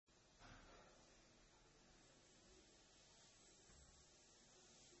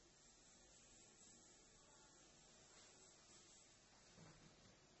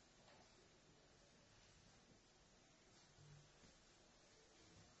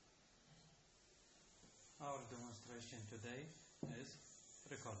demonstration today is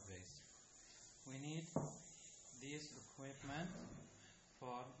record base. We need this equipment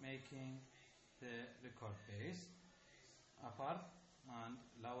for making the record base, upper and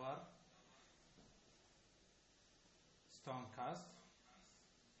lower stone cast,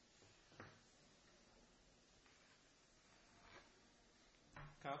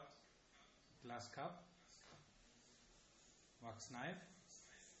 cup, glass cup, wax knife,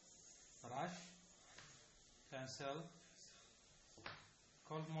 brush, pencil,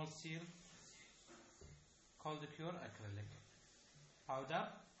 cold mold seal, cold cure acrylic, powder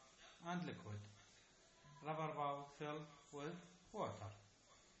and liquid, rubber bowl filled with water.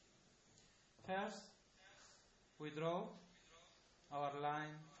 First, we draw our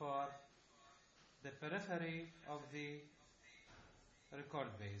line for the periphery of the record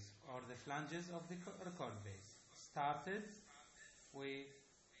base or the flanges of the record base. Started, we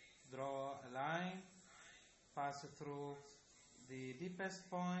draw a line, pass through the deepest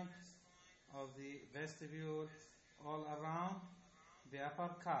point of the vestibule all around the upper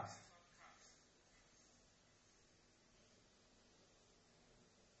cast.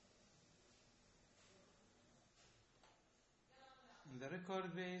 In the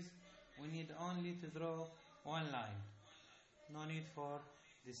record base, we need only to draw one line. No need for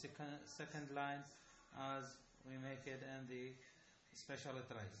the second line as we make it in the special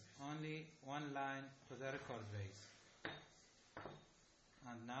trays. Only one line to the record base.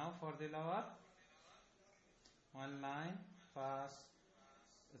 And now for the lower, one line pass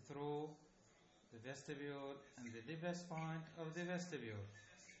through the vestibule and the deepest point of the vestibule.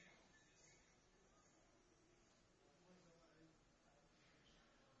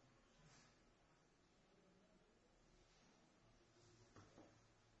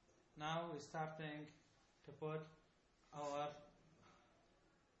 Now we're starting to put our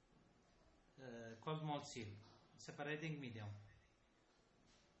cold mold seal, separating medium.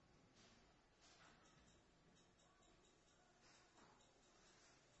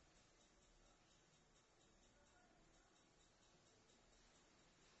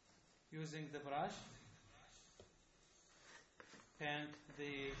 Using the brush, paint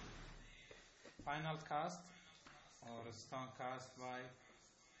the final cast or stone cast by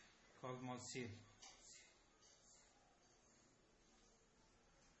cold mold seal.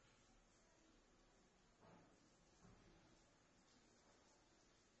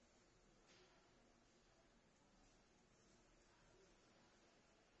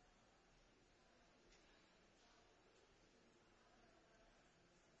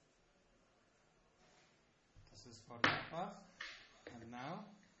 This is for the upper, and now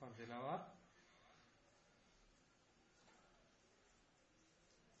for the lower.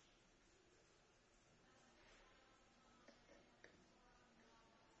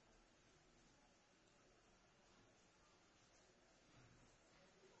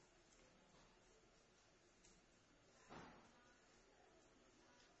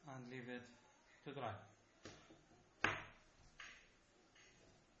 And leave it to dry.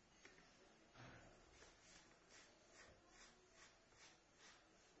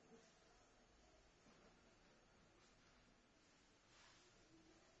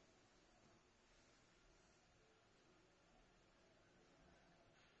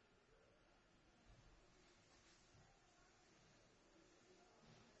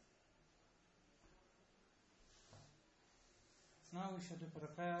 Now we should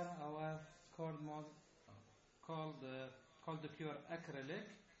prepare our cold cure acrylic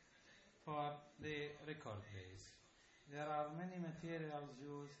for the record base. There are many materials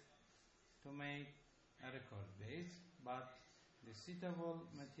used to make a record base, but the suitable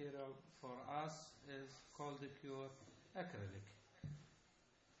material for us is cold cure acrylic.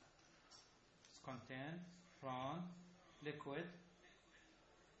 It's contained from liquid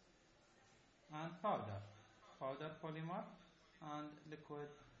and powder polymer, and liquid,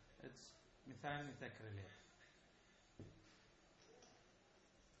 it's methyl methacrylate.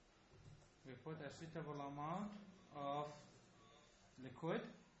 We put a suitable amount of liquid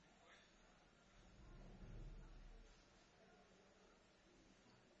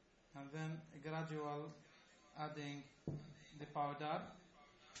and then gradual adding the powder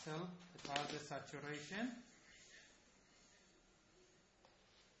till it has a saturation.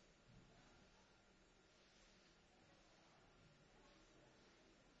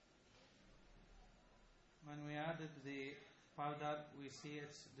 When we added the powder, we see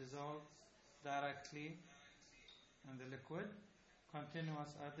it's dissolved directly in the liquid. Continuous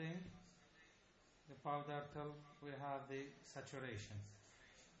adding the powder till we have the saturation.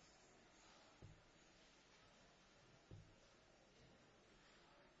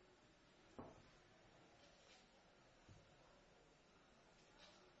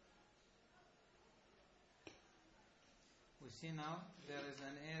 You see now there is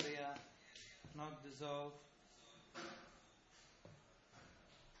an area not dissolved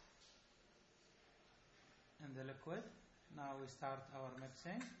in the liquid. Now we start our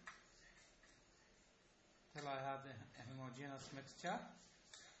mixing till I have a homogeneous mixture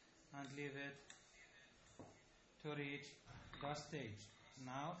and leave it to reach the stage.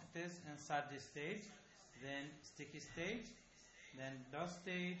 Now it is inside this stage, then sticky stage, then dust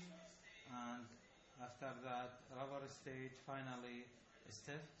stage, and after that rubber stage, finally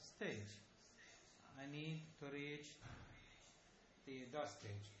stiff stage. I need to reach the dust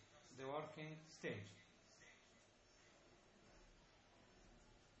stage, the working stage.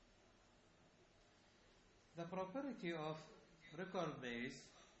 The property of record base,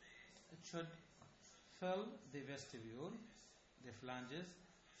 it should fill the vestibule. The flanges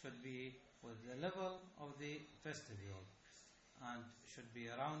should be with the level of the vestibule and should be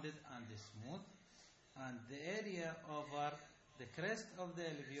rounded and smooth, and the area over the crest of the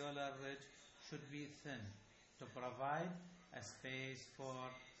alveolar ridge should be thin to provide a space for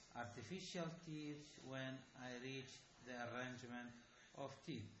artificial teeth when I reach the arrangement of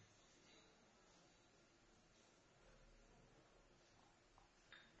teeth.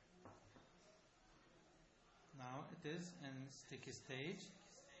 Now it is in sticky stage.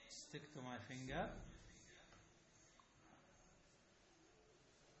 Stick to my finger.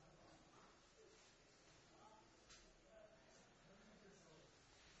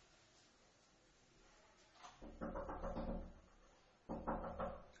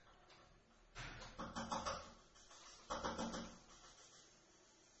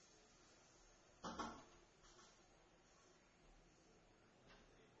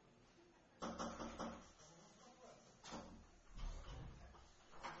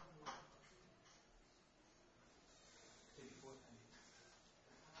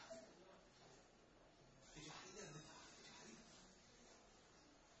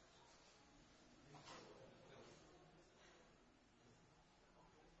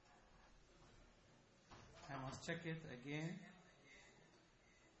 I must check it again.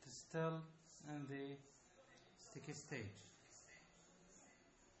 It's still in the sticky stage.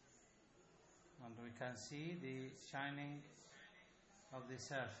 And we can see the shining of the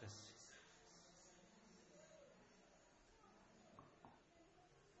surface.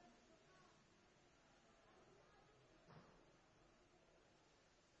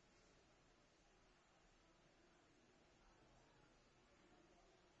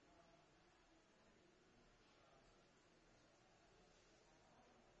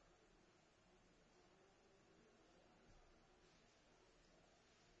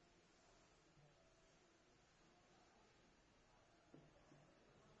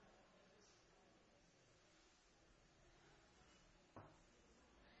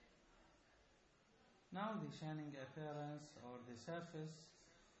 Now the shining appearance or the surface,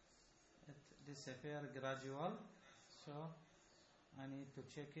 it disappears gradual, so I need to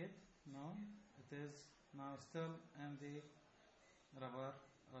check it. No, it is now still in the rubber,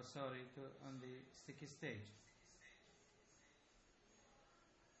 on the sticky stage.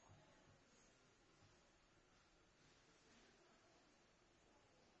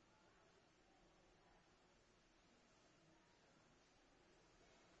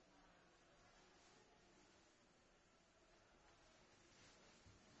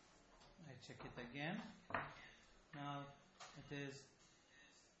 Check it again. Now it is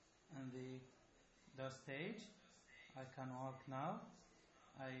in the dust stage. I can work now.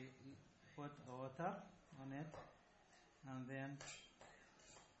 I put water on it and then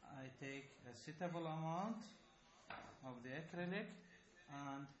I take a suitable amount of the acrylic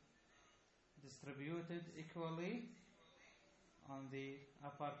and distribute it equally on the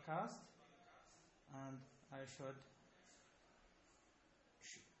upper cast, and I should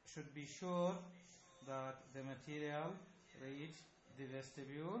be sure that the material reach the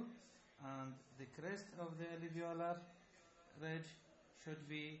vestibule and the crest of the alveolar ridge should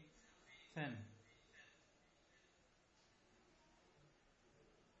be thin.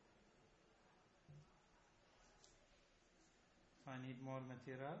 If I need more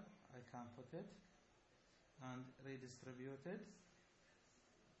material, I can put it and redistribute it.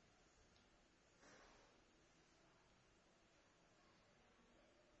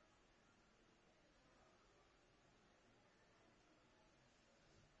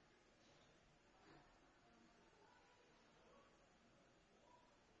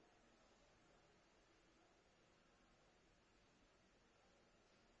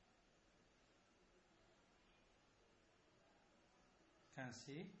 Can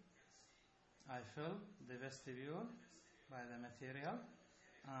see I fill the vestibule by the material,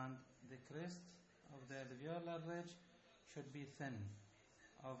 and the crest of the alveolar ridge should be thin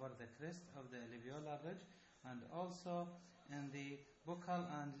over the crest of the alveolar ridge, and also in the buccal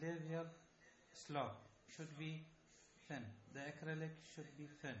and labial slope should be thin. The acrylic should be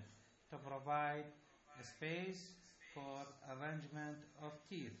thin to provide a space for arrangement of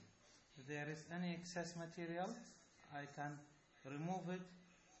teeth. If there is any excess material, I can remove it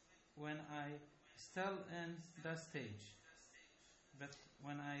when I still in the stage. But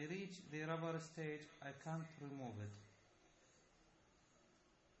when I reach the rubber stage, I can't remove it.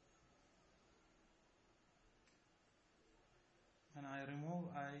 When I remove,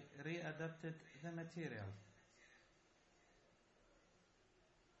 I readapted the material.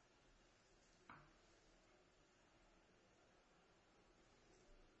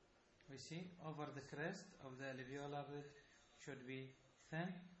 We see over the crest of the alveolar ridge should be thin,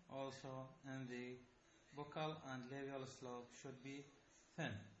 also in the buccal and labial slope should be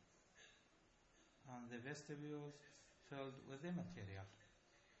thin, and the vestibules filled with the material.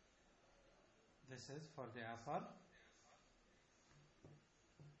 This is for the upper.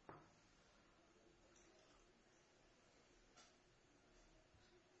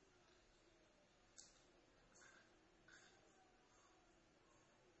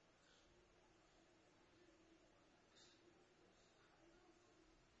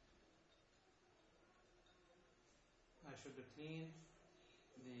 I should clean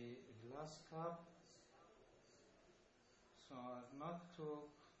the glass cup so as not to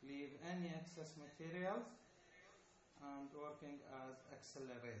leave any excess material, and working as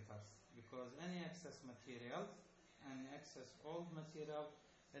accelerators, because any excess material, any excess old material,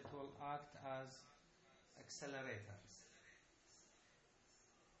 it will act as accelerators.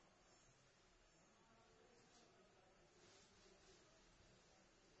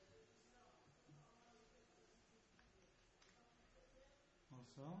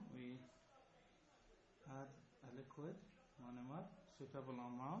 Also, we add a liquid monomer, suitable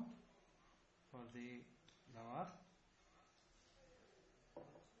amount for the lower,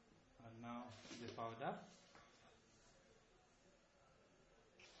 and now the powder.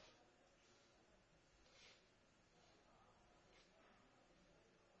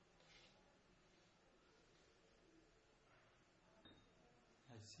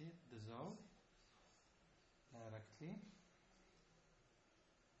 I see it dissolve directly.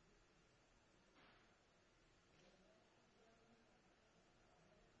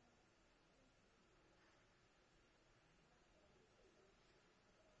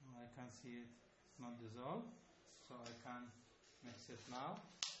 I can see it not dissolve, so I can mix it now.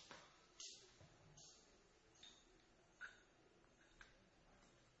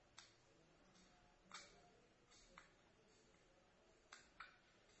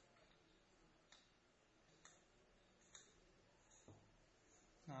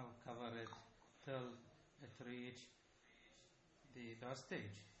 Now cover it till it reach the dust stage.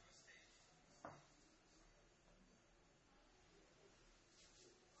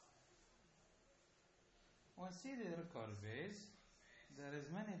 When see the record base, there is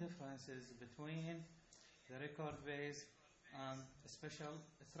many differences between the record base and the special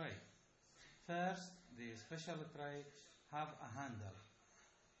tray. First, the special tray have a handle.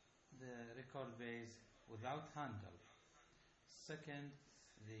 The record base without handle. Second,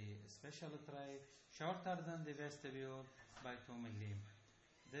 the special tray shorter than the vestibule by 2 mm.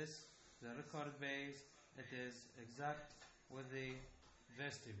 This, the record base, it is exact with the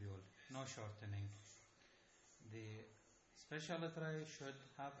vestibule, no shortening. The special tray should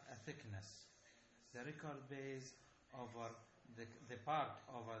have a thickness. The record base over the part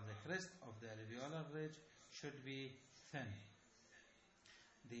over the crest of the alveolar ridge should be thin.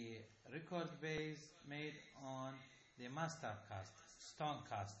 The record base made on the master cast, stone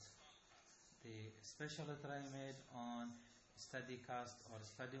cast. The special tray made on study cast or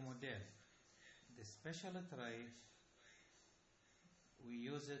study model. The special tray, we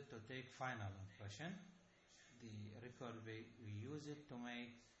use it to take final impression. The record base, we use it to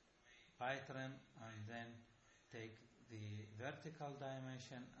make pie trim and then take the vertical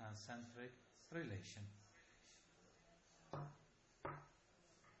dimension and centric relation.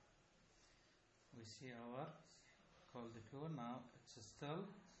 We see our cold cure now. It's still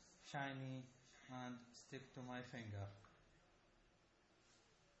shiny and stick to my finger.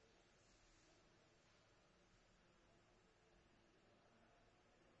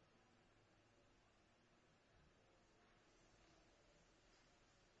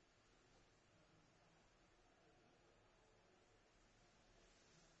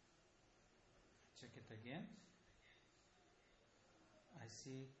 Check it again. I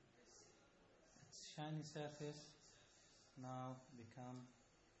see its shiny surface now become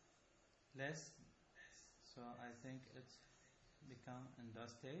less, So I think it's become in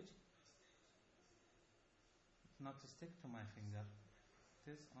dust stage. It's not to stick to my finger.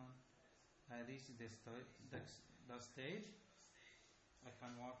 It is on. I reached this dust stage. I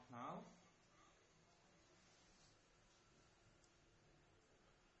can walk now.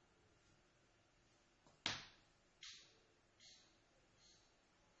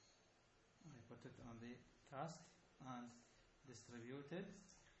 I put it on the cast and distribute it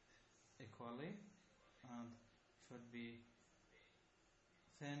equally, and should be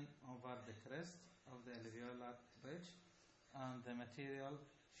thin over the crest of the alveolar ridge, and the material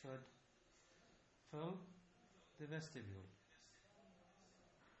should fill the vestibule.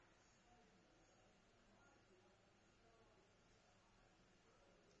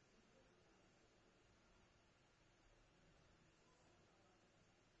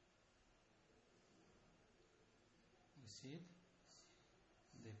 You see it?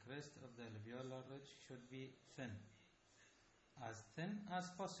 The crest of the alveolar ridge should be thin as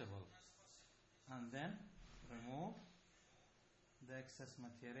possible, and then remove the excess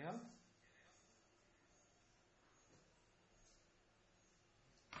material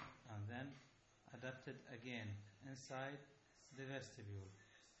and then adapt it again inside the vestibule.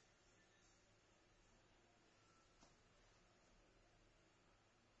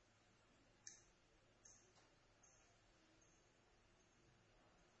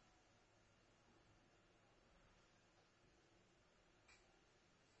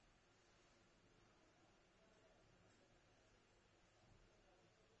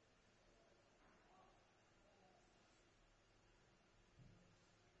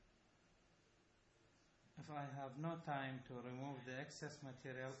 If I have no time to remove the excess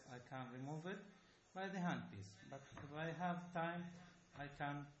material, I can remove it by the handpiece. But if I have time, I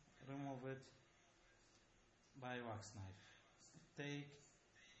can remove it by wax knife. It takes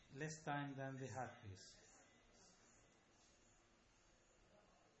less time than the handpiece.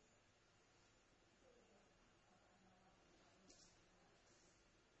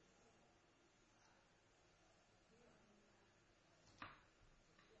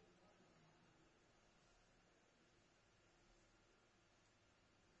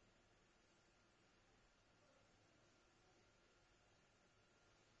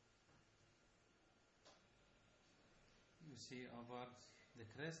 You see over the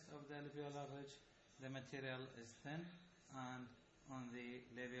crest of the alveolar ridge, the material is thin, and on the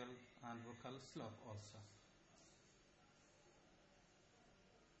labial and vocal slope also.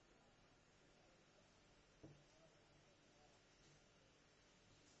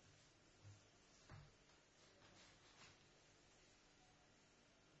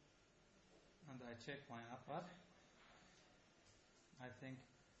 And I check my upper. I think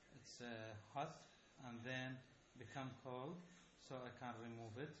it's hot and then become cold, so I can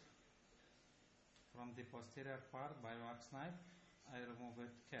remove it from the posterior part by wax knife. I remove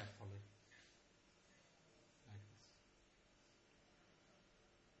it carefully like this.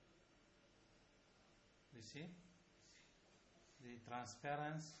 You see the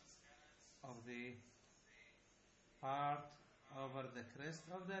transparency of the part over the crest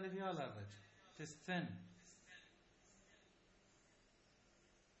of the alveolar ridge. It is thin.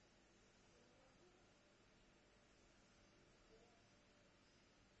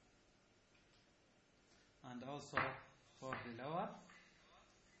 And also for the lower,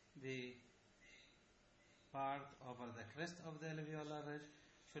 the part over the crest of the alveolar ridge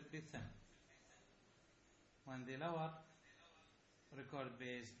should be thin. When the lower record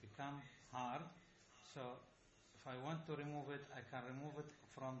base become hard, so if I want to remove it, I can remove it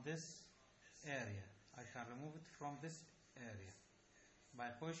from this area. I can remove it from this area by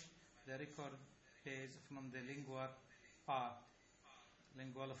push the record base from the lingual part,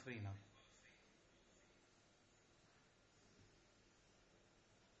 lingual frenum.